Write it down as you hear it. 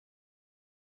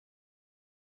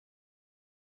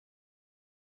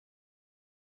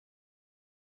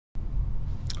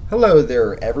Hello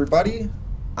there everybody.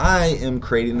 I am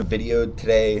creating a video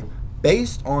today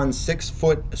based on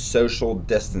 6-foot social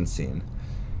distancing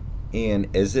and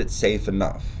is it safe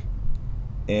enough?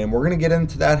 And we're going to get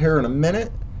into that here in a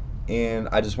minute, and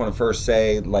I just want to first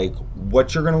say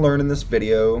what you're going to learn in this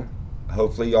video.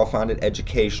 Hopefully y'all find it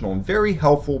educational and very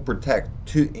helpful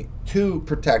to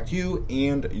protect you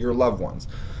and your loved ones.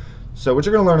 So what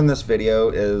you're going to learn in this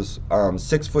video is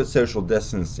 6-foot social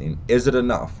distancing. Is it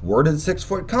enough? Where did 6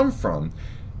 foot come from?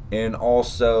 And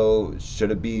also,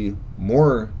 should it be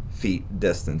more feet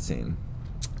distancing?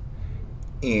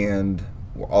 And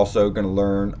we're also going to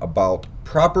learn about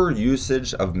proper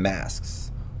usage of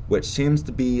masks, which seems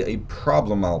to be a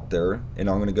problem out there. And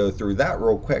I'm going to go through that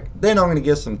real quick. Then I'm going to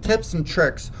give some tips and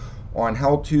tricks on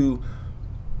how to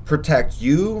protect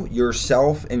you,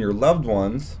 yourself, and your loved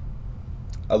ones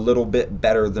a little bit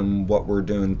better than what we're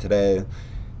doing today,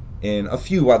 and a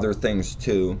few other things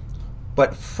too.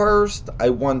 But first, I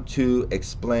want to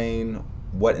explain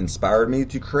what inspired me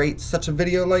to create such a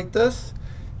video like this,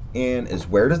 and as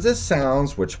weird as this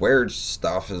sounds, which weird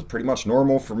stuff is pretty much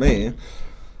normal for me,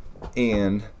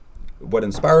 and what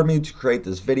inspired me to create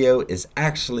this video is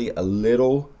actually a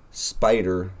little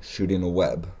spider shooting a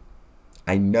web.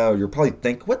 I know you're probably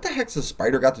thinking, what the heck's a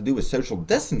spider got to do with social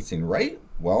distancing, right?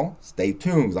 Well, stay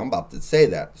tuned because I'm about to say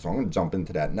that, so I'm going to jump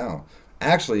into that now.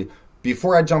 Actually,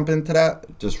 before I jump into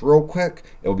that, just real quick,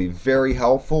 it'll be very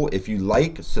helpful if you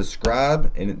like,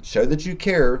 subscribe, and show that you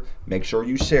care. Make sure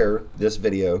you share this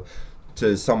video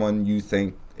to someone you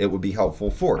think it would be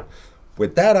helpful for.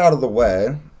 With that out of the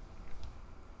way,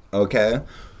 okay,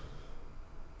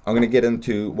 I'm going to get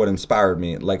into what inspired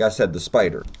me. Like I said, the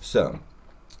spider. So,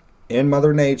 in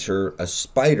Mother Nature, a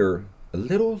spider, a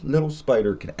little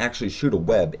spider, can actually shoot a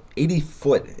web 80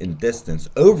 foot in distance,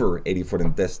 over 80 foot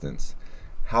in distance.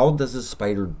 How does a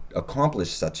spider accomplish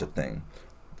such a thing?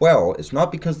 Well, it's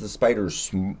not because the spider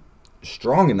is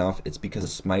strong enough, it's because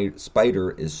the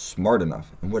spider is smart enough.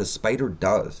 And what a spider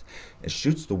does, it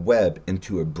shoots the web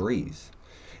into a breeze.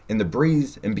 And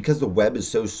because the web is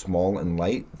so small and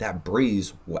light, that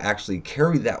breeze will actually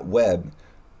carry that web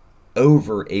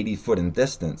over 80 foot in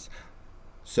distance.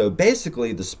 So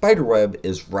basically, the spider web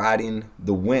is riding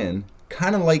the wind,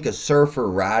 kind of like a surfer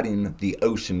riding the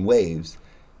ocean waves.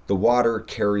 The water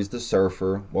carries the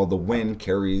surfer while the wind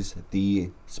carries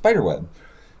the spider web.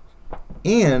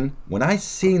 And when I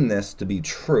seen this to be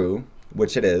true,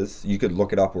 which it is, you could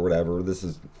look it up or whatever, this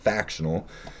is factional,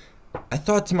 I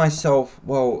thought to myself,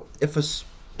 well, if a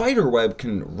spider web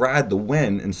can ride the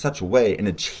wind in such a way and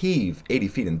achieve 80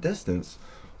 feet in distance,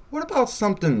 what about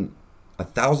something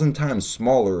 1,000 times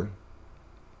smaller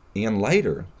and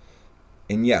lighter?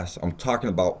 And yes, I'm talking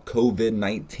about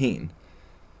COVID-19.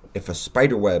 If a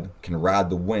spider web can ride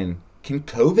the wind, can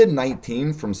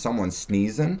COVID-19 from someone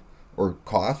sneezing or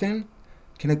coughing,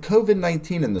 can a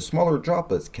COVID-19 in the smaller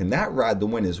droplets, can that ride the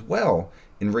wind as well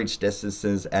and reach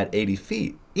distances at 80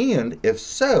 feet? And if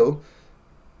so,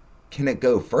 can it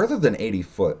go further than 80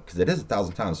 foot? Because it is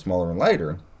 1,000 times smaller and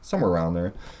lighter, somewhere around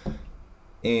there.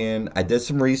 And I did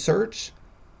some research,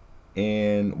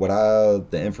 and the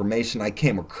information I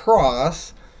came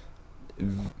across,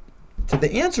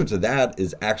 the answer to that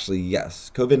is actually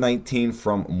yes. COVID-19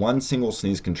 from one single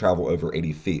sneeze can travel over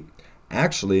 80 feet.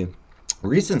 Actually,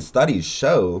 recent studies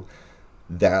show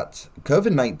that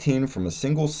COVID-19 from a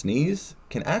single sneeze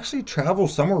can actually travel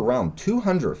somewhere around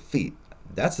 200 feet.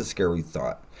 That's a scary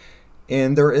thought.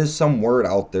 And there is some word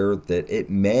out there that it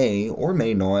may or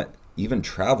may not even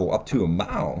travel up to a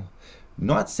mile.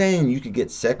 Not saying you could get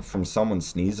sick from someone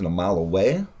sneezing a mile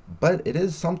away, but it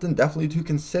is something definitely to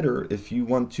consider if you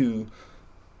want to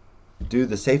do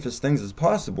the safest things as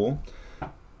possible.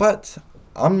 But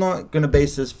I'm not going to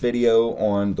base this video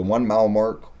on the 1 mile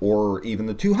mark or even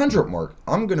the 200 mark.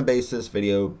 I'm going to base this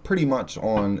video pretty much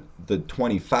on the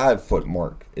 25 foot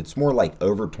mark. It's more like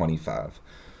over 25.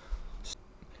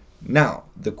 Now,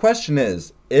 the question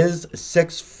is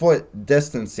 6 foot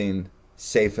distancing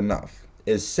safe enough?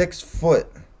 Is 6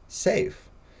 foot safe?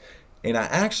 And I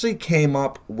actually came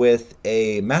up with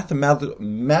a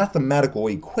mathematical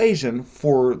equation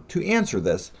to answer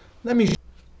this. The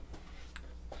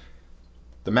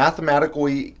mathematical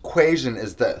equation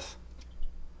is this.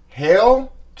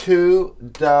 Hail to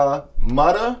the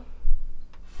mother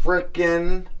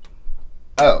frickin'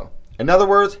 oh. In other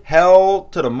words, hell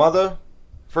to the mother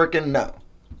frickin' no.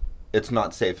 It's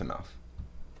not safe enough.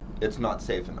 It's not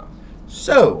safe enough.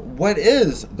 So, what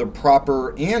is the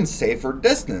proper and safer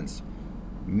distance?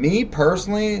 Me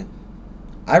personally,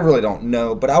 I really don't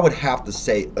know, but I would have to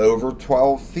say over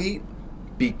 12 feet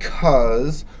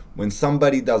because when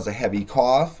somebody does a heavy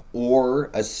cough or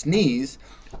a sneeze,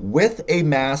 With a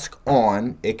mask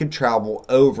on, it could travel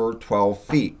over 12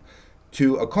 feet.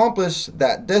 To accomplish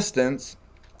that distance,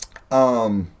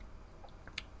 it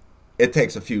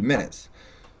takes a few minutes.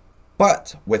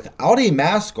 But without a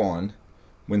mask on,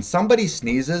 when somebody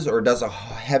sneezes or does a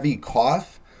heavy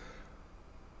cough,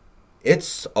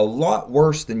 it's a lot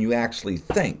worse than you actually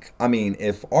think. I mean,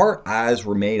 if our eyes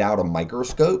were made out of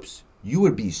microscopes, you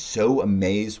would be so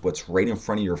amazed what's right in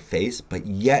front of your face, but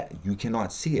yet you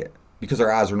cannot see it because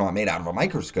our eyes are not made out of a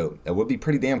microscope. That would be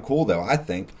pretty damn cool, though, I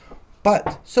think.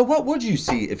 But, so what would you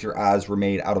see if your eyes were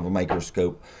made out of a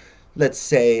microscope? Let's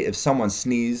say if someone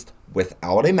sneezed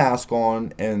without a mask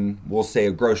on, and we'll say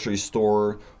a grocery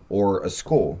store or a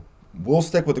school. We'll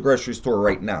stick with the grocery store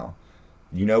right now.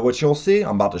 You know what you'll see?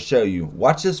 I'm about to show you.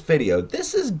 Watch this video.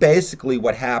 This is basically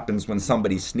what happens when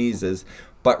somebody sneezes,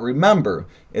 but remember,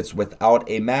 it's without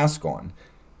a mask on.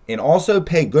 And also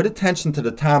pay good attention to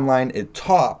the timeline at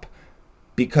top,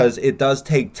 because it does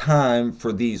take time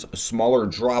for these smaller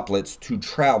droplets to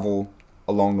travel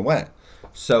along the way.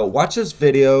 So watch this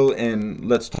video and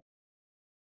let's talk.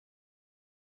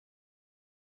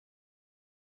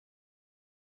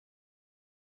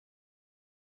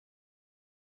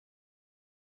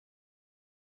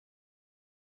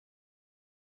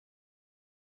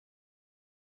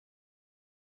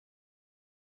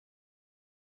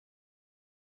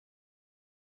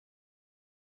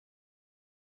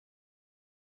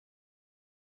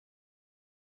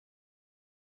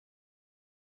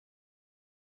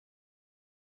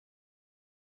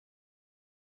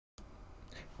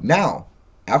 Now,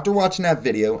 after watching that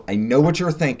video, I know what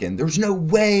you're thinking. There's no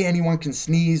way anyone can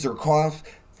sneeze or cough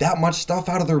that much stuff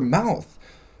out of their mouth.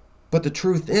 But the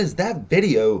truth is, that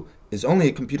video is only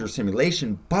a computer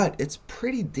simulation, but it's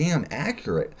pretty damn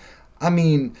accurate. I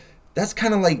mean, that's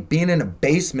kind of like being in a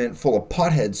basement full of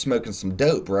potheads smoking some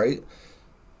dope, right?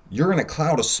 You're in a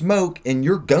cloud of smoke and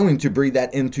you're going to breathe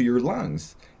that into your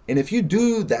lungs. And if you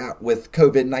do that with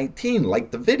COVID-19,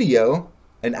 like the video,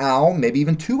 an owl, maybe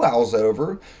even two owls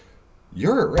over,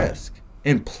 you're at risk.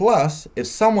 And plus, if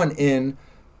someone in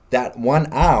that one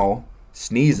owl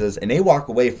sneezes and they walk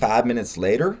away 5 minutes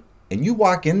later, and you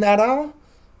walk in that owl,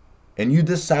 and you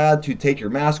decide to take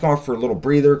your mask off for a little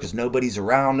breather because nobody's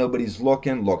around, nobody's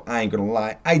looking. Look, I ain't gonna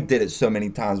lie, I did it so many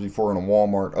times before in a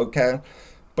Walmart, okay?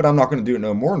 But I'm not gonna do it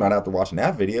no more, not after watching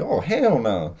that video. Oh, hell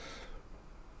no.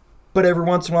 But every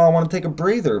once in a while I want to take a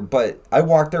breather. But I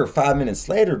walk there 5 minutes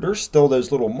later, there's still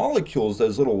those little molecules,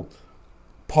 those little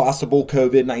possible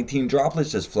COVID-19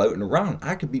 droplets just floating around.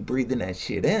 I could be breathing that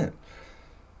shit in.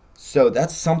 So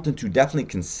that's something to definitely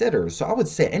consider. So I would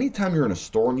say anytime you're in a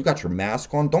store and you got your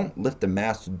mask on, don't lift the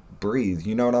mask to breathe.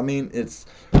 You know what I mean?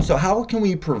 So how can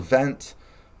we prevent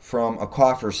from a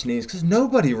cough or sneeze? Because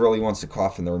nobody really wants to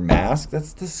cough in their mask.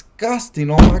 That's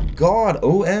disgusting. Oh my God.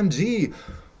 OMG.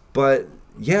 But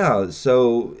yeah,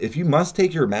 so if you must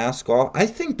take your mask off, I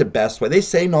think the best way, they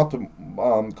say not to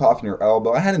cough in your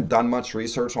elbow. I hadn't done much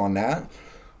research on that,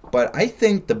 but I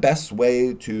think the best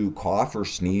way to cough or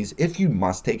sneeze, if you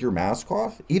must take your mask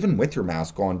off, even with your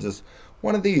mask on, just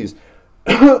one of these.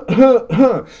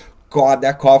 God,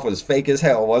 that cough was fake as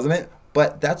hell, wasn't it?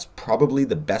 But that's probably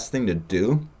the best thing to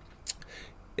do,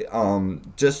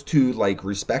 just to like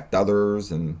respect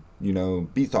others and, you know,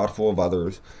 be thoughtful of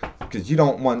others, because you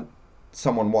don't want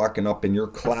someone walking up in your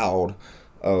cloud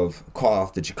of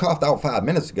cough that you coughed out 5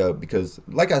 minutes ago. Because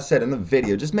like I said in the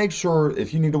video, just make sure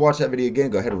if you need to watch that video again,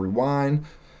 go ahead and rewind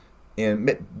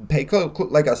and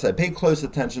like I said, pay close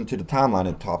attention to the timeline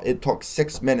at the top. It took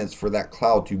 6 minutes for that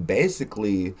cloud to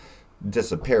basically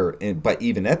disappear, but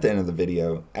even at the end of the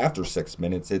video, after 6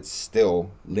 minutes, it's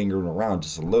still lingering around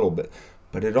just a little bit.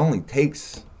 But it only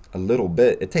takes a little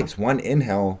bit. It takes one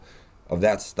inhale of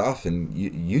that stuff and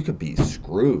you could be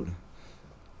screwed.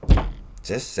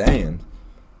 Just saying.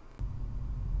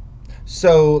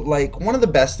 So, like, one of the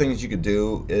best things you could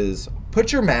do is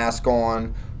put your mask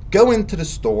on, go into the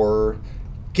store,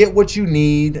 get what you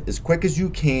need as quick as you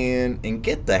can, and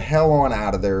get the hell on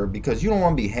out of there, because you don't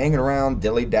want to be hanging around,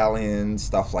 dilly-dallying,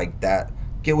 stuff like that.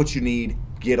 Get what you need,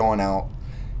 get on out,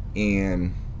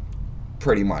 and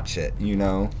pretty much it, you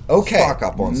know? Okay, stock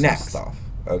up on next stuff.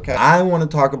 Okay, I want to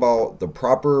talk about the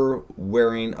proper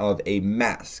wearing of a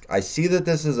mask. I see that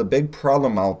this is a big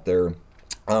problem out there.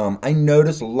 I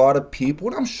notice a lot of people,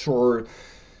 and I'm sure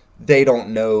they don't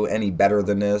know any better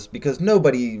than this, because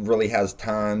nobody really has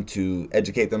time to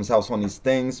educate themselves on these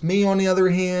things. Me, on the other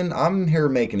hand, I'm here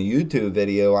making a YouTube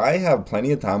video. I have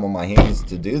plenty of time on my hands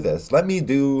to do this. Let me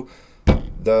do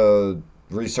the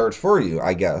research for you,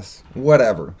 I guess.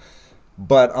 Whatever.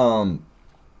 But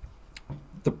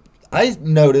I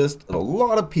noticed that a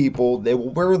lot of people, they will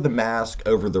wear the mask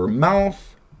over their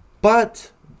mouth,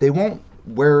 but they won't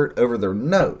wear it over their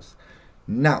nose.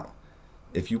 Now,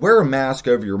 if you wear a mask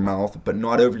over your mouth but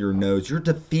not over your nose, you're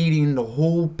defeating the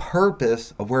whole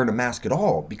purpose of wearing a mask at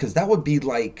all, because that would be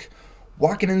like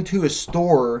walking into a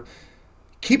store,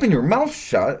 keeping your mouth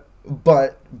shut,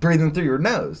 but breathing through your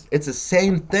nose. It's the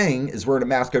same thing as wearing a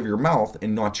mask over your mouth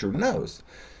and not your nose.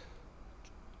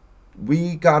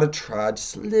 We gotta try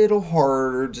just a little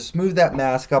harder. Just move that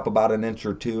mask up about an inch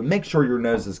or two and make sure your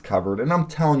nose is covered. And I'm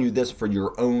telling you this for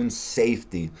your own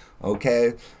safety,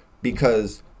 okay?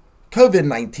 Because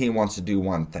COVID-19 wants to do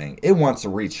one thing. It wants to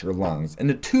reach your lungs. And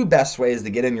the two best ways to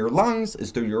get in your lungs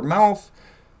is through your mouth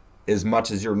as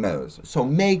much as your nose. So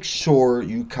make sure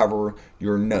you cover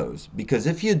your nose, because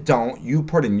if you don't, you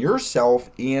putting yourself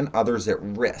and others at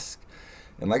risk.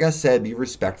 And like I said, be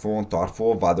respectful and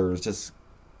thoughtful of others. Just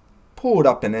pull it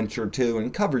up an inch or two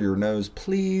and cover your nose,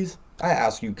 please. I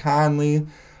ask you kindly.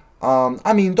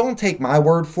 I mean, don't take my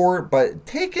word for it, but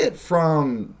take it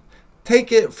from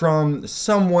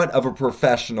somewhat of a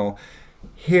professional.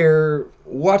 Here,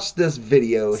 watch this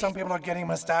video. Some people are getting a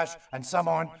mustache and some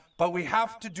aren't, but we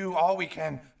have to do all we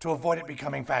can to avoid it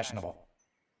becoming fashionable.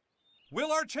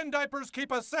 Will our chin diapers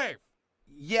keep us safe?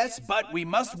 Yes, but we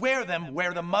must wear them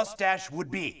where the mustache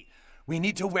would be. We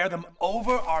need to wear them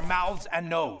over our mouths and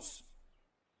nose.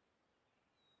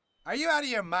 Are you out of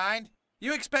your mind?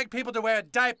 You expect people to wear a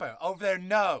diaper over their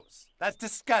nose? That's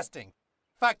disgusting.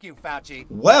 Fuck you, Fauci.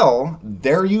 Well,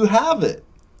 there you have it.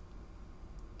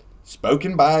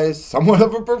 Spoken by somewhat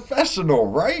of a professional,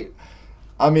 right?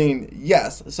 I mean,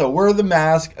 yes, so wear the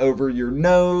mask over your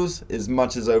nose as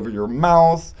much as over your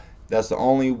mouth. That's the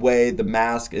only way the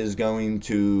mask is going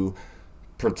to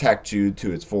protect you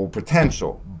to its full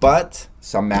potential. But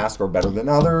some masks are better than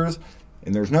others,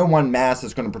 and there's no one mask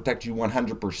that's going to protect you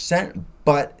 100%,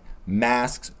 but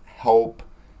masks help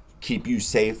keep you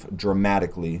safe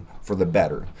dramatically for the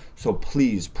better. So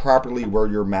please properly wear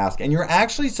your mask, and you're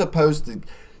actually supposed to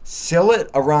seal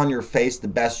it around your face the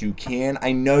best you can.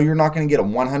 I know you're not going to get a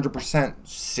 100%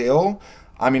 seal.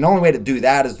 I mean, the only way to do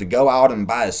that is to go out and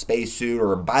buy a spacesuit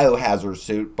or a biohazard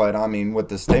suit. But I mean, with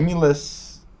the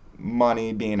stimulus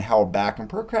money being held back and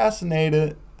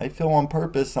procrastinated, I feel on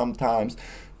purpose sometimes,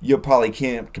 you probably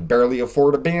can barely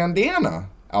afford a bandana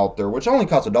out there, which only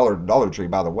costs $1 at Dollar Tree,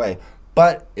 by the way.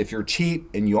 But if you're cheap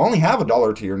and you only have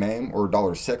 $1 to your name, or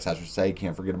 $1.06, I should say,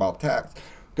 can't forget about tax,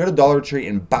 go to Dollar Tree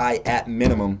and buy, at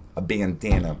minimum, a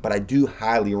bandana. But I do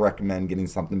highly recommend getting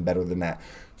something better than that.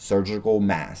 Surgical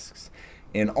masks.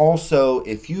 And also,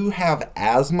 if you have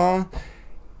asthma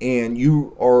and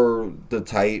you are the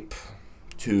type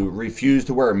to refuse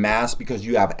to wear a mask because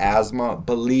you have asthma,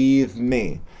 believe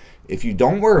me, if you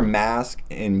don't wear a mask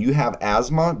and you have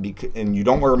asthma and you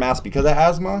don't wear a mask because of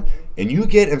asthma and you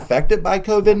get infected by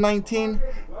COVID-19,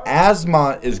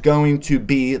 asthma is going to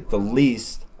be the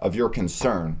least of your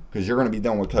concern, because you're going to be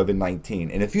dealing with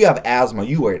COVID-19. And if you have asthma,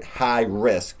 you are at high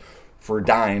risk for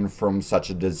dying from such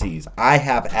a disease. I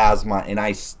have asthma and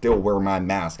I still wear my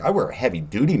mask. I wear a heavy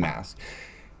duty mask.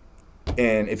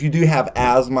 And if you do have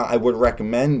asthma, I would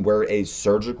recommend wear a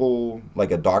surgical,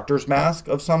 like a doctor's mask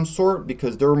of some sort,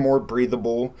 because they're more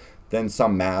breathable than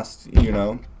some masks, you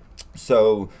know.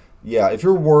 So yeah, if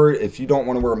you're worried, if you don't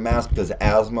want to wear a mask because of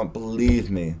asthma,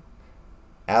 believe me,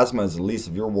 asthma is the least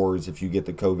of your worries if you get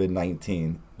the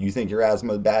COVID-19. You think your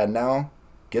asthma is bad now?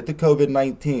 Get the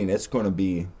COVID-19. It's going to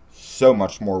be so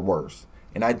much more worse.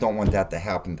 And I don't want that to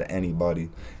happen to anybody.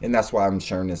 And that's why I'm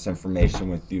sharing this information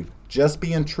with you. Just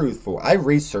being truthful. I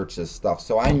research this stuff,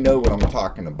 so I know what I'm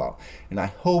talking about. And I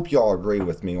hope y'all agree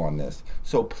with me on this.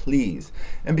 So please.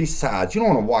 And besides, you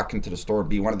don't want to walk into the store and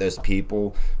be one of those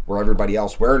people where everybody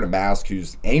else wearing a mask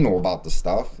who's anal about the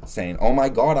stuff, saying, oh my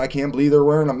God, I can't believe they're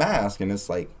wearing a mask. And it's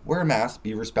like, wear a mask,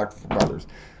 be respectful for others.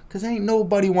 Because ain't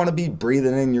nobody want to be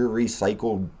breathing in your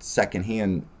recycled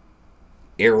secondhand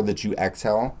air that you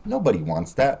exhale. Nobody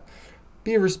wants that.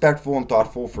 Be respectful and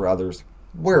thoughtful for others.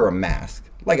 Wear a mask.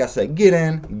 Like I said, get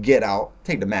in, get out,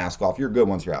 take the mask off. You're good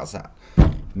once you're outside.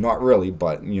 Not really,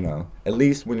 but you know, at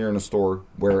least when you're in a store,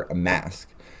 wear a mask.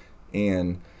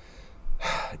 And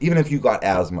even if you got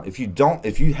asthma, if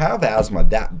you have asthma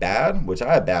that bad, which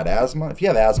I have bad asthma, if you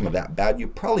have asthma that bad, you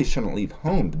probably shouldn't leave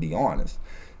home, to be honest.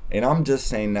 And I'm just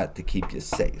saying that to keep you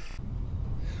safe.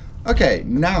 Okay,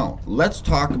 now let's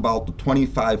talk about the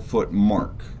 25-foot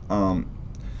mark.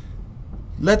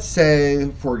 Let's say,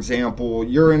 for example,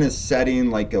 you're in a setting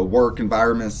like a work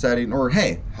environment setting, or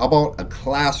hey, how about a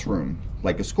classroom,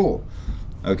 like a school,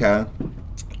 okay?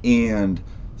 And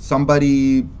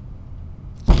somebody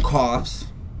coughs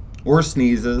or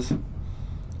sneezes,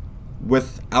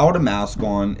 without a mask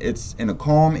on, it's in a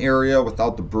calm area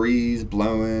without the breeze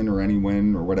blowing or any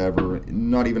wind or whatever,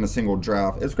 not even a single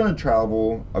draft, it's going to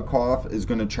travel. A cough is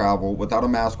going to travel without a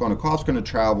mask on. A cough's going to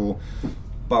travel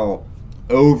about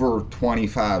over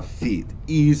 25 feet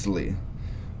easily.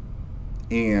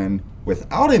 And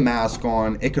without a mask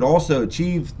on, it could also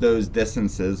achieve those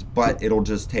distances, but it'll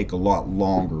just take a lot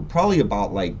longer, probably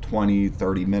about like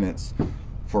 20-30 minutes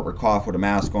for a cough with a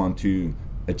mask on to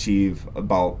achieve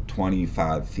about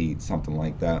 25 feet, something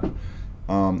like that.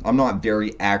 I'm not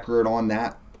very accurate on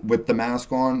that with the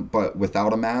mask on, but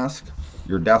without a mask,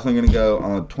 you're definitely going to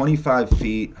go 25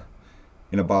 feet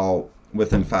in about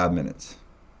within 5 minutes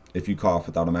if you cough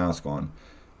without a mask on.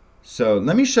 So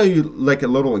let me show you like a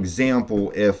little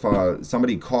example if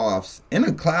somebody coughs in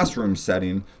a classroom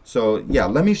setting. So yeah,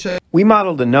 let me show you. We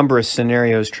modeled a number of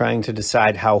scenarios trying to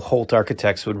decide how Holt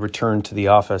Architects would return to the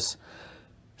office.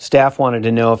 Staff wanted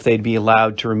to know if they'd be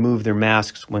allowed to remove their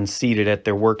masks when seated at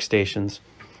their workstations.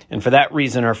 And for that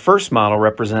reason, our first model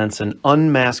represents an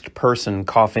unmasked person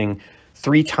coughing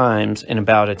 3 times in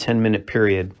about a 10-minute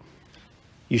period.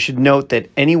 You should note that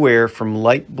anywhere from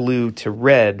light blue to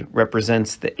red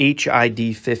represents the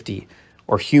HID 50,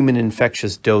 or human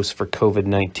infectious dose for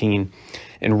COVID-19,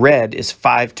 and red is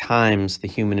 5 times the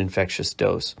human infectious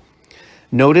dose.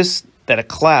 Notice that a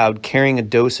cloud carrying a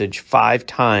dosage 5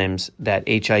 times that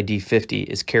HID 50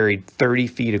 is carried 30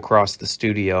 feet across the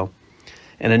studio,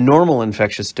 and a normal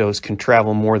infectious dose can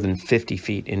travel more than 50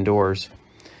 feet indoors.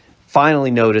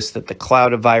 Finally, notice that the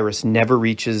cloud of virus never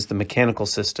reaches the mechanical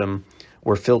system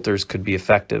where filters could be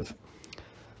effective.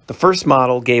 The first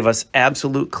model gave us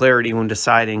absolute clarity when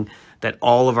deciding that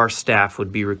all of our staff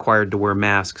would be required to wear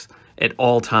masks at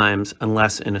all times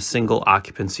unless in a single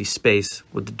occupancy space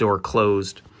with the door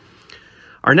closed.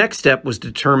 Our next step was to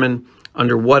determine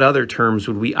under what other terms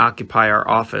would we occupy our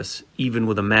office, even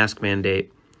with a mask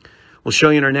mandate. We'll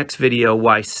show you in our next video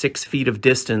why 6 feet of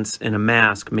distance and a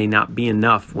mask may not be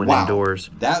enough when indoors.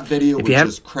 That video was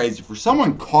just crazy. For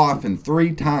someone coughing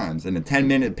 3 times in a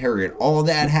 10-minute period, all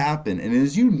that happened. And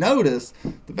as you notice,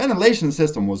 the ventilation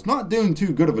system was not doing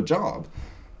too good of a job.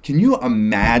 Can you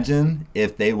imagine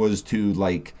if they was to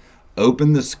like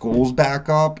open the schools back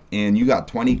up and you got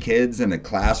 20 kids in a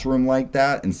classroom like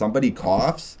that and somebody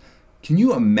coughs? Can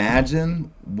you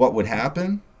imagine what would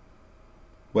happen?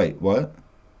 Wait, what?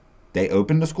 They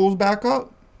opened the schools back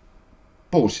up?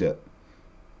 Bullshit.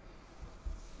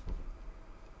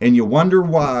 And you wonder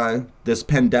why this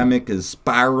pandemic is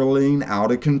spiraling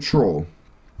out of control.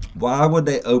 Why would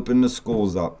they open the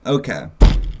schools up? Okay,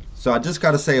 so I just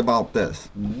got to say about this.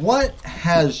 What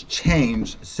has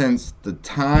changed since the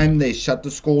time they shut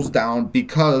the schools down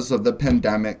because of the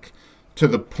pandemic to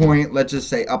the point, let's just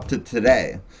say up to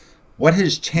today? What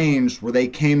has changed where they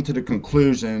came to the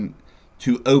conclusion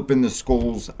to open the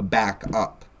schools back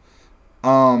up?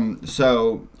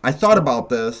 So I thought about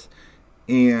this,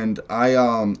 and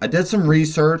I did some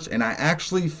research, and I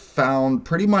actually found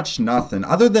pretty much nothing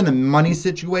other than a money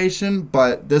situation.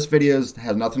 But this video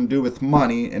has nothing to do with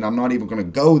money, and I'm not even going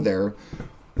to go there.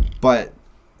 But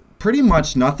pretty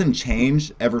much nothing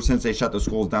changed ever since they shut the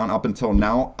schools down up until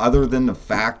now, other than the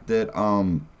fact that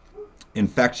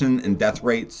infection and death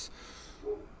rates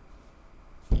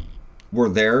were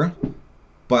there.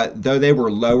 But though they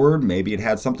were lowered, maybe it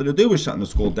had something to do with shutting the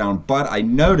school down. But I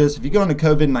noticed if you go on the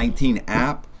COVID-19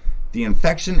 app, the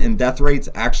infection and death rates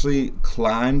actually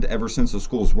climbed ever since the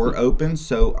schools were open.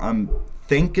 So I'm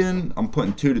thinking, I'm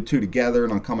putting 2 to 2 together,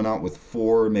 and I'm coming out with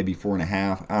 4, maybe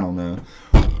 4.5. I don't know.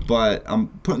 But I'm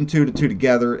putting 2 to 2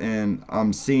 together, and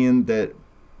I'm seeing that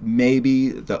maybe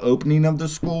the opening of the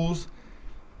schools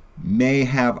may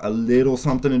have a little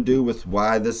something to do with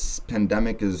why this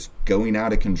pandemic is going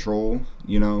out of control,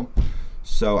 you know.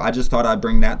 So I just thought I'd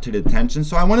bring that to the attention.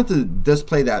 So I wanted to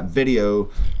display that video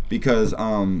because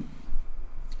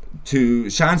to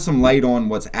shine some light on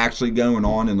what's actually going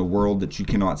on in the world that you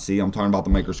cannot see. I'm talking about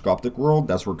the microscopic world.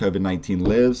 That's where COVID-19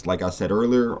 lives. Like I said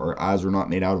earlier, our eyes are not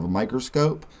made out of a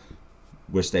microscope.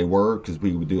 Wish they were, because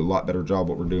we would do a lot better job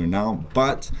what we're doing now.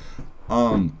 But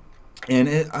and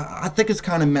I think it's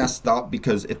kind of messed up,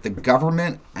 because if the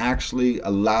government actually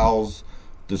allows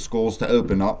the schools to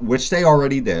open up, which they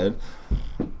already did,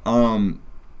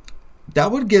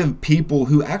 that would give people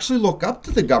who actually look up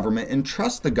to the government and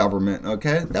trust the government,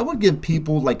 okay, that would give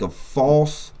people like a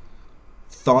false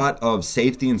thought of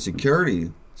safety and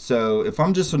security. So if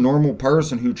I'm just a normal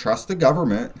person who trusts the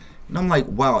government, and I'm like,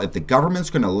 wow, if the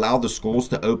government's going to allow the schools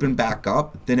to open back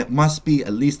up, then it must be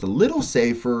at least a little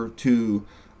safer to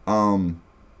open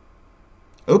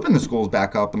the schools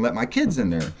back up and let my kids in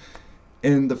there.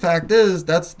 And the fact is,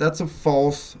 that's a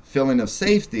false feeling of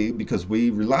safety because we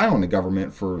rely on the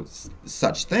government for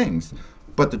such things.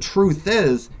 But the truth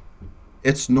is,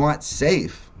 it's not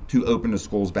safe to open the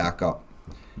schools back up.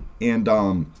 And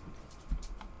I'm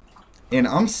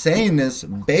saying this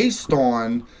based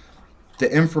on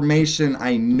the information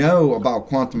I know about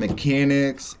quantum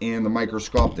mechanics and the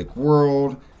microscopic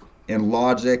world and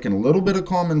logic and a little bit of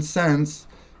common sense.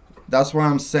 That's why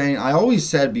I'm saying, I always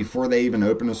said before they even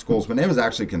opened the schools, when they was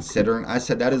actually considering, I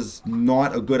said that is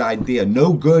not a good idea.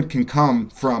 No good can come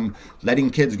from letting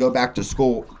kids go back to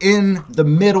school in the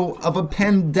middle of a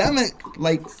pandemic.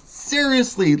 Like,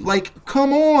 seriously, like,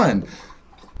 come on.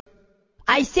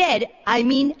 I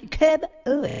mean, come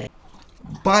on.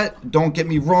 But don't get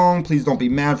me wrong, please don't be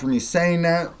mad for me saying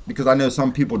that, because I know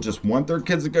some people just want their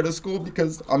kids to go to school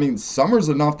because, I mean, summer's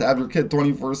enough to have your kid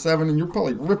 24/7 and you're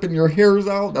probably ripping your hairs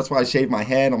out. That's why I shaved my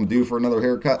head. I'm due for another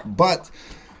haircut. But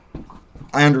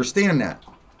I understand that.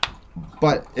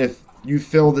 But if you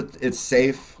feel that it's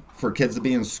safe for kids to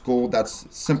be in school, that's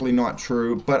simply not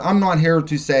true. But I'm not here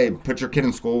to say put your kid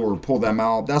in school or pull them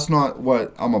out. That's not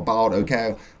what I'm about,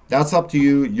 okay? That's up to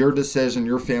you, your decision,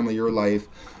 your family, your life.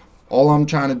 All I'm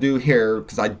trying to do here,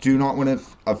 because I do not want to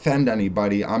offend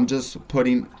anybody, I'm just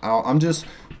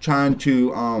trying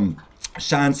to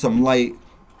shine some light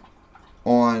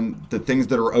on the things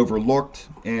that are overlooked,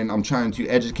 and I'm trying to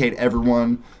educate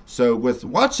everyone. So with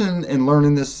watching and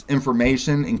learning this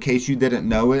information, in case you didn't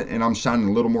know it, and I'm shining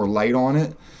a little more light on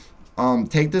it,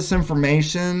 take this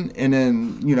information, and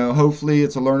then, you know, hopefully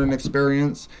it's a learning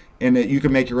experience, and that you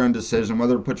can make your own decision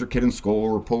whether to put your kid in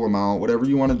school or pull them out. Whatever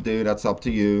you want to do, that's up to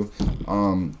you.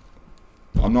 I'm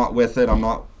not with it. I'm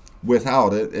not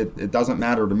without it. It doesn't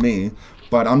matter to me.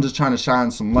 But I'm just trying to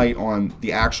shine some light on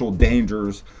the actual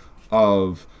dangers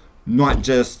of not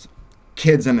just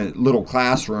kids in a little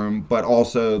classroom, but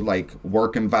also like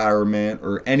work environment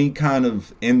or any kind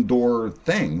of indoor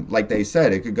thing. Like they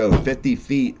said, it could go 50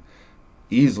 feet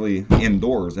easily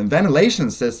indoors, and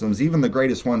ventilation systems, even the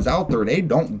greatest ones out there, they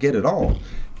don't get it all.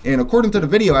 And according to the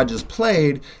video I just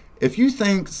played, if you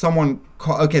think someone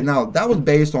okay, now that was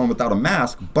based on without a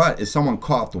mask, but if someone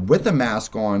coughed with a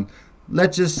mask on,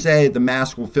 let's just say the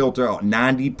mask will filter out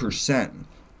 90%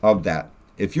 of that.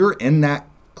 If you're in that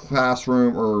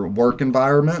classroom or work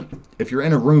environment, if you're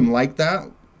in a room like that,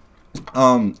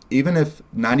 even if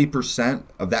 90%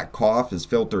 of that cough is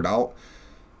filtered out,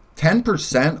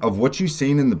 10% of what you've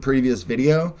seen in the previous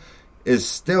video is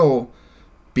still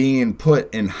being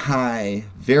put in high,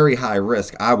 very high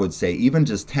risk, I would say. Even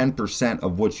just 10%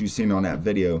 of what you've seen on that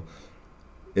video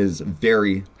is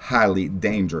very highly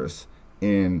dangerous.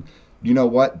 And you know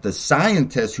what? The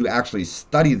scientists who actually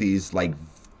study these, like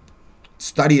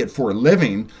study it for a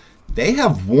living, they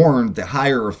have warned the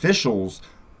higher officials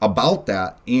about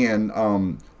that, and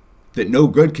that no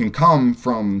good can come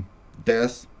from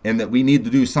this, and that we need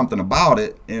to do something about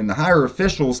it. And the higher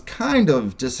officials kind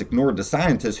of just ignored the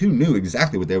scientists who knew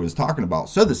exactly what they was talking about.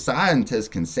 So the scientists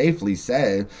can safely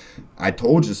say, I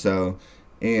told you so,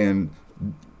 and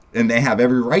they have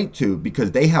every right to, because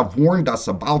they have warned us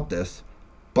about this,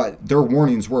 but their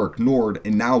warnings were ignored,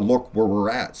 and now look where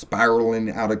we're at, spiraling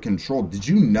out of control. Did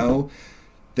you know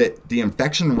that the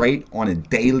infection rate on a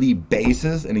daily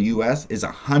basis in the US is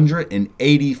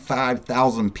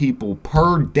 185,000 people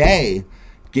per day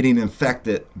getting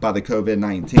infected by the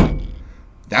COVID-19.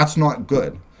 That's not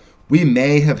good. We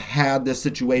may have had this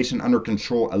situation under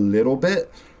control a little bit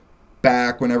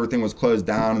back when everything was closed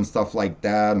down and stuff like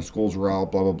that, and schools were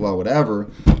out, blah, blah, blah, whatever.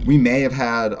 We may have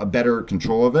had a better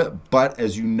control of it, but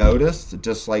as you noticed,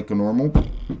 just like a normal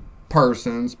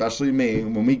person, especially me,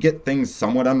 when we get things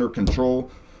somewhat under control,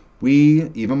 we,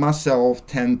 even myself,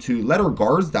 tend to let our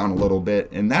guards down a little bit,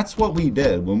 and that's what we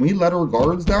did. When we let our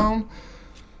guards down,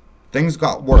 things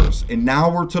got worse, and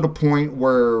now we're to the point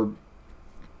where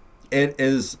it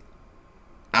is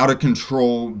out of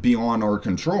control, beyond our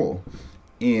control,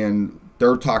 and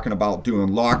they're talking about doing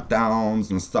lockdowns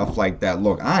and stuff like that.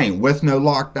 Look, I ain't with no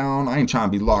lockdown. I ain't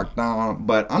trying to be locked down,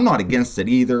 but I'm not against it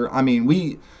either. I mean,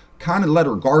 we kind of let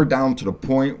our guard down to the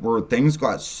point where things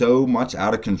got so much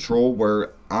out of control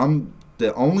where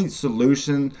the only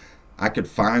solution I could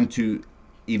find to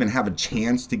even have a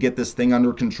chance to get this thing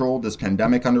under control, this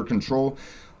pandemic under control,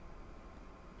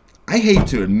 I hate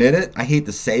to admit it, I hate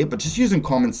to say it, but just using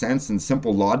common sense and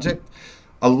simple logic,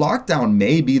 a lockdown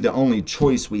may be the only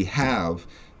choice we have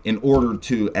in order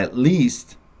to at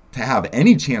least to have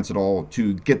any chance at all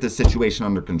to get this situation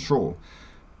under control.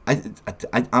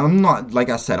 I'm not, like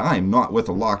I said, I am not with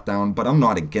a lockdown, but I'm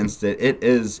not against it. It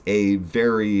is a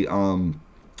very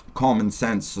common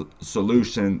sense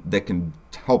solution that can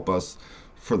help us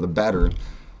for the better.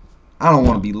 I don't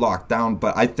want to be locked down,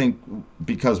 but I think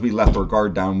because we left our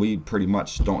guard down, we pretty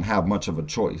much don't have much of a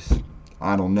choice.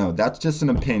 I don't know. That's just an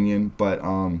opinion, but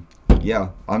yeah,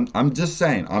 I'm just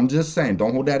saying. I'm just saying.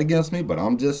 Don't hold that against me, but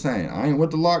I'm just saying. I ain't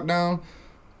with the lockdown,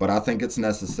 but I think it's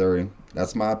necessary.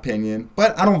 That's my opinion.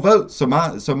 But I don't vote, so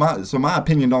my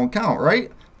opinion don't count,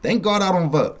 right? Thank God I don't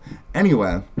vote.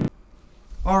 Anyway.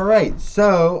 All right.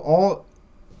 So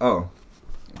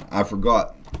I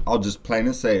forgot. I'll just play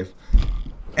it safe.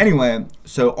 Anyway,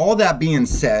 so all that being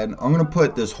said, I'm going to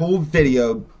put this whole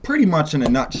video pretty much in a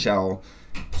nutshell.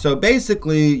 So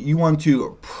basically, you want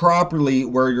to properly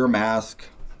wear your mask,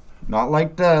 not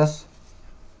like this,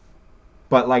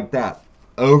 but like that,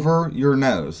 over your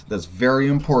nose. That's very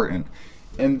important.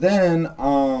 And then,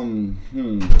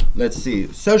 let's see,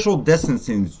 social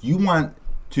distancing, you want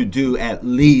to do at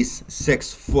least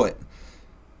 6 foot,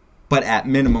 but at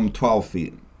minimum 12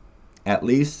 feet. At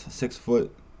least 6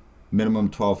 foot. Minimum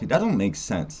 12 feet. That don't make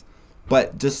sense.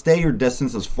 But just stay your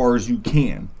distance as far as you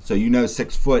can. So you know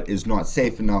 6 foot is not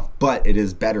safe enough, but it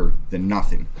is better than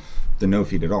nothing, than no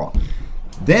feet at all.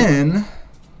 Then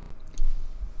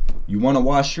you want to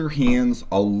wash your hands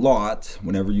a lot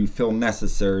whenever you feel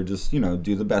necessary. Just,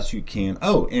 do the best you can.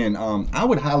 Oh, and I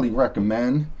would highly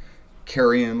recommend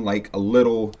carrying like a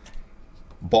little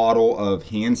bottle of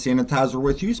hand sanitizer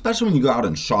with you, especially when you go out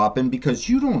and shopping, because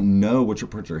you don't know what you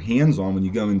put your hands on when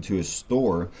you go into a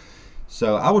store.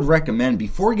 So I would recommend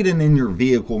before getting in your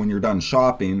vehicle when you're done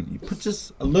shopping, you put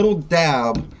just a little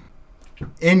dab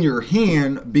in your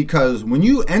hand, because when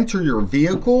you enter your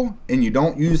vehicle and you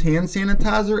don't use hand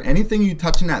sanitizer, anything you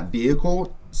touch in that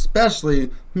vehicle,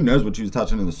 especially who knows what you was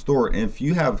touching in the store, and if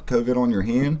you have COVID on your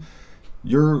hand,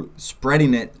 you're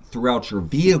spreading it throughout your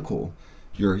vehicle.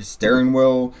 Your steering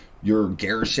wheel, your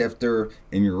gear shifter,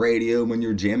 and your radio when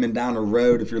you're jamming down the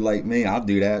road. If you're like me, I'll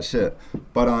do that shit.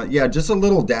 But yeah, just a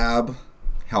little dab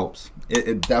helps.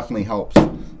 It definitely helps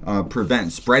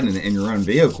prevent spreading it in your own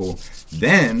vehicle.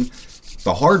 Then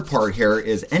the hard part here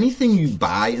is anything you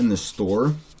buy in the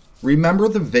store. Remember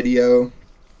the video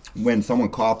when someone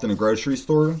coughed in a grocery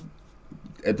store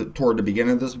toward the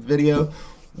beginning of this video?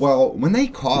 Well, when they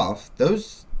cough,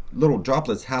 those little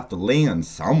droplets have to land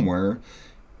somewhere,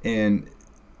 and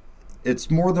it's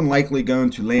more than likely going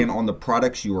to land on the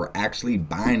products you are actually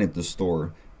buying at the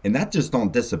store, and that just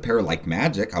don't disappear like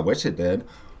magic. I wish it did,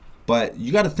 but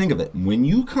you got to think of it. When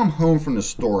you come home from the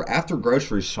store after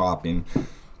grocery shopping,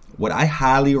 what I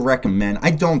highly recommend,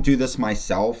 I don't do this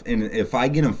myself, and if I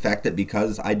get infected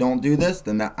because I don't do this,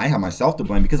 then I have myself to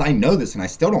blame, because I know this and I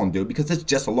still don't do it because it's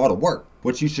just a lot of work.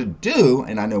 What you should do,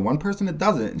 and I know one person that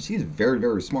does it, and she's very,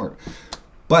 very smart,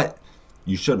 but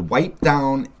you should wipe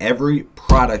down every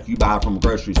product you buy from a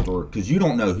grocery store, because you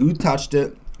don't know who touched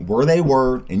it, where they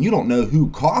were, and you don't know who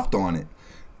coughed on it.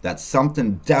 That's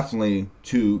something definitely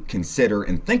to consider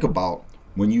and think about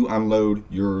when you unload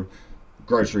your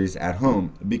groceries at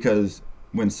home, because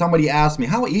when somebody asks me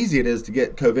how easy it is to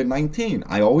get COVID-19,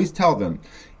 I always tell them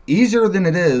easier than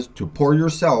it is to pour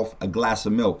yourself a glass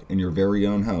of milk in your very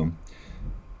own home.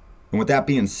 And with that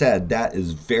being said, that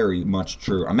is very much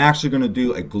true. I'm actually going to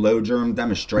do a glow germ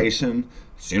demonstration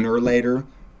sooner or later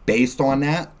based on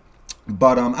that,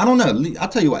 but I don't know. I'll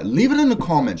tell you what, leave it in the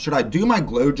comments. Should I do my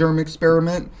glow germ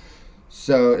experiment?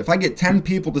 So if I get 10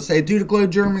 people to say do the glow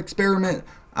germ experiment,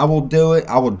 I will do it.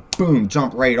 I will, boom,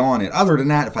 jump right on it. Other than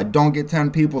that, if I don't get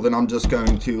 10 people, then I'm just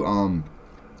going to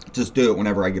just do it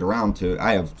whenever I get around to it.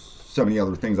 I have so many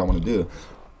other things I want to do.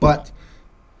 But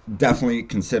definitely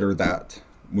consider that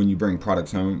when you bring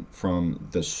products home from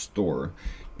the store.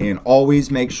 And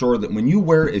always make sure that when you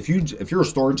wear, if you're a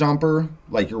store jumper,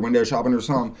 like you're window shopping or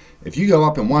something, if you go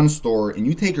up in one store and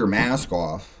you take your mask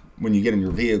off when you get in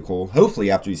your vehicle, hopefully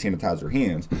after you sanitize your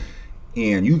hands,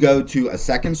 and you go to a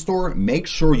second store, make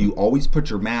sure you always put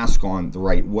your mask on the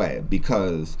right way,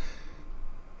 because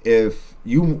if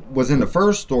you was in the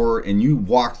first store and you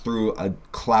walk through a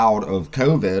cloud of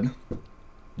COVID,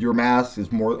 your mask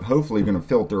is more hopefully going to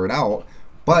filter it out.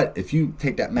 But if you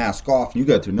take that mask off and you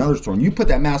go to another store and you put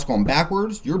that mask on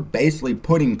backwards, you're basically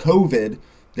putting COVID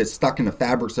that's stuck in the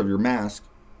fabrics of your mask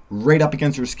right up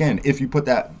against your skin if you put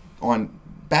that on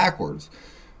backwards.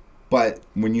 But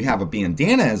when you have a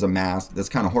bandana as a mask, that's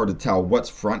kind of hard to tell what's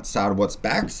front side, what's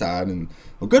back side. And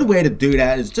a good way to do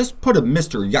that is just put a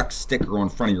Mr. Yuck sticker on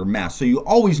front of your mask, so you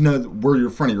always know where your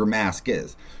front of your mask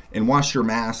is. And wash your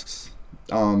masks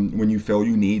when you feel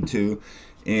you need to,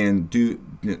 and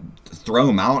throw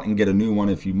them out and get a new one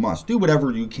if you must. Do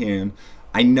whatever you can.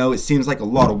 I know it seems like a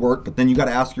lot of work, but then you got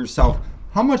to ask yourself,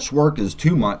 how much work is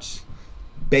too much?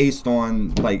 Based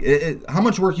on how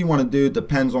much work you want to do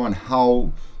depends on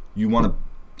how you want to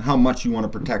how much you want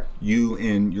to protect you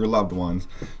and your loved ones.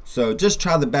 So just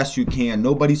try the best you can.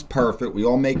 Nobody's perfect. We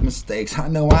all make mistakes. I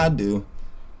know I do.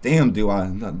 Damn, do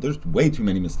I. There's way too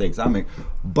many mistakes I make.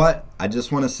 But I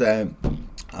just want to say,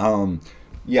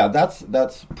 yeah,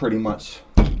 that's pretty much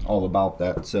all about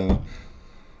that. So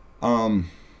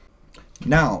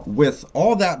now, with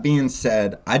all that being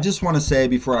said, I just want to say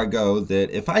before I go that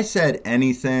if I said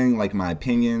anything, like my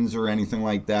opinions or anything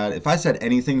like that, if I said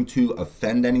anything to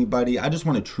offend anybody, I just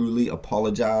want to truly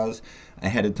apologize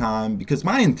ahead of time, because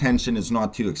my intention is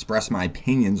not to express my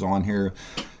opinions on here.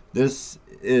 This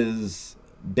is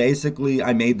basically,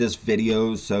 I made this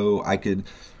video so I could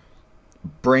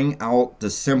bring out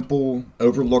the simple,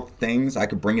 overlooked things. I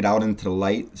could bring it out into the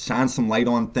light, shine some light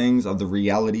on things of the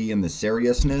reality and the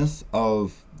seriousness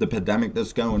of the pandemic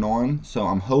that's going on. So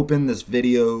I'm hoping this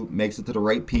video makes it to the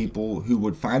right people who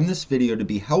would find this video to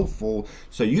be helpful,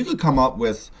 so you could come up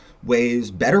with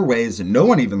ways, better ways that no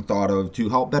one even thought of to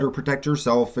help better protect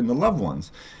yourself and the loved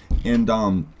ones.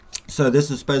 And so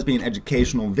this is supposed to be an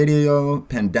educational video.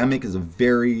 Pandemic is a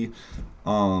very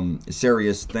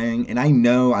serious thing, and I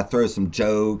know I throw some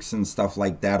jokes and stuff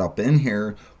like that up in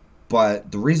here,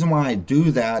 but the reason why I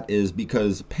do that is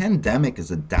because pandemic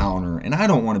is a downer, and I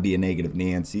don't want to be a negative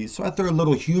Nancy, so I throw a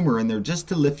little humor in there just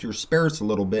to lift your spirits a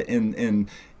little bit in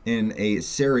a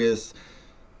serious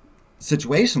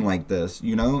situation like this,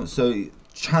 you know. So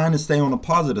trying to stay on the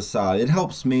positive side, it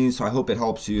helps me, so I hope it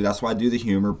helps you. That's why I do the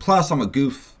humor. Plus, I'm a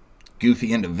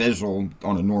goofy individual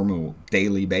on a normal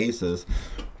daily basis.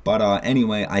 But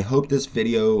anyway, I hope this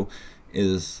video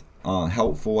is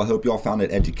helpful. I hope y'all found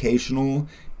it educational.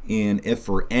 And if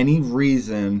for any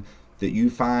reason that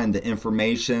you find the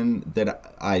information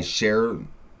that I share,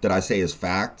 that I say is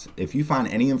fact, if you find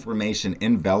any information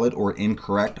invalid or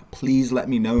incorrect, please let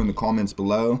me know in the comments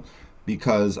below.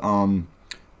 Because the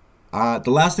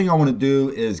last thing I want to do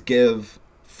is give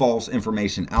false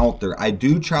information out there. I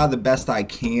do try the best I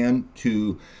can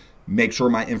to make sure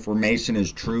my information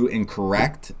is true and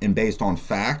correct and based on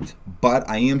fact, but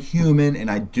I am human and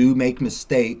I do make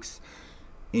mistakes.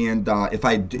 And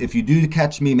if you do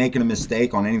catch me making a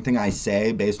mistake on anything I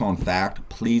say based on fact,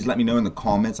 please let me know in the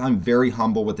comments. I'm very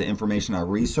humble with the information I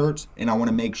research, and I want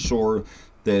to make sure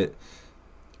that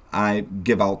I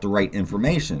give out the right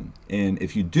information. And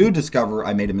if you do discover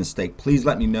I made a mistake, please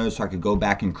let me know so I could go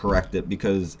back and correct it,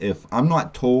 because if I'm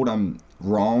not told I'm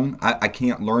wrong, I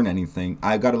can't learn anything.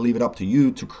 I got to leave it up to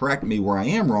you to correct me where I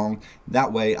am wrong.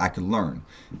 That way I can learn.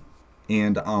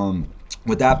 And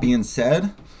with that being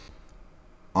said,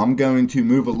 I'm going to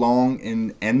move along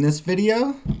and end this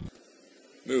video.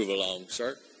 Move along,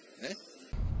 sir.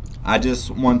 I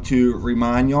just want to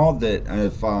remind y'all that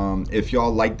if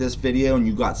y'all like this video and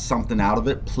you got something out of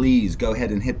it, please go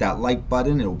ahead and hit that like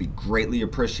button. It will be greatly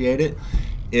appreciated.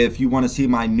 If you want to see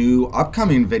my new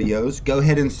upcoming videos, go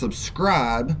ahead and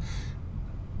subscribe.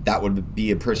 That would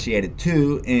be appreciated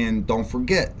too. And don't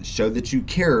forget, show that you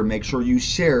care. Make sure you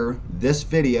share this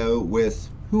video with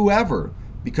whoever,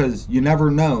 because you never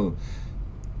know.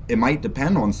 It might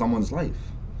depend on someone's life.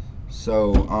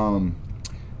 So,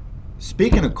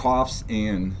 speaking of coughs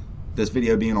and this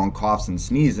video being on coughs and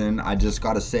sneezing, I just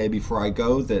got to say before I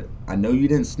go that I know you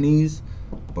didn't sneeze,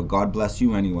 but God bless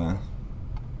you anyway.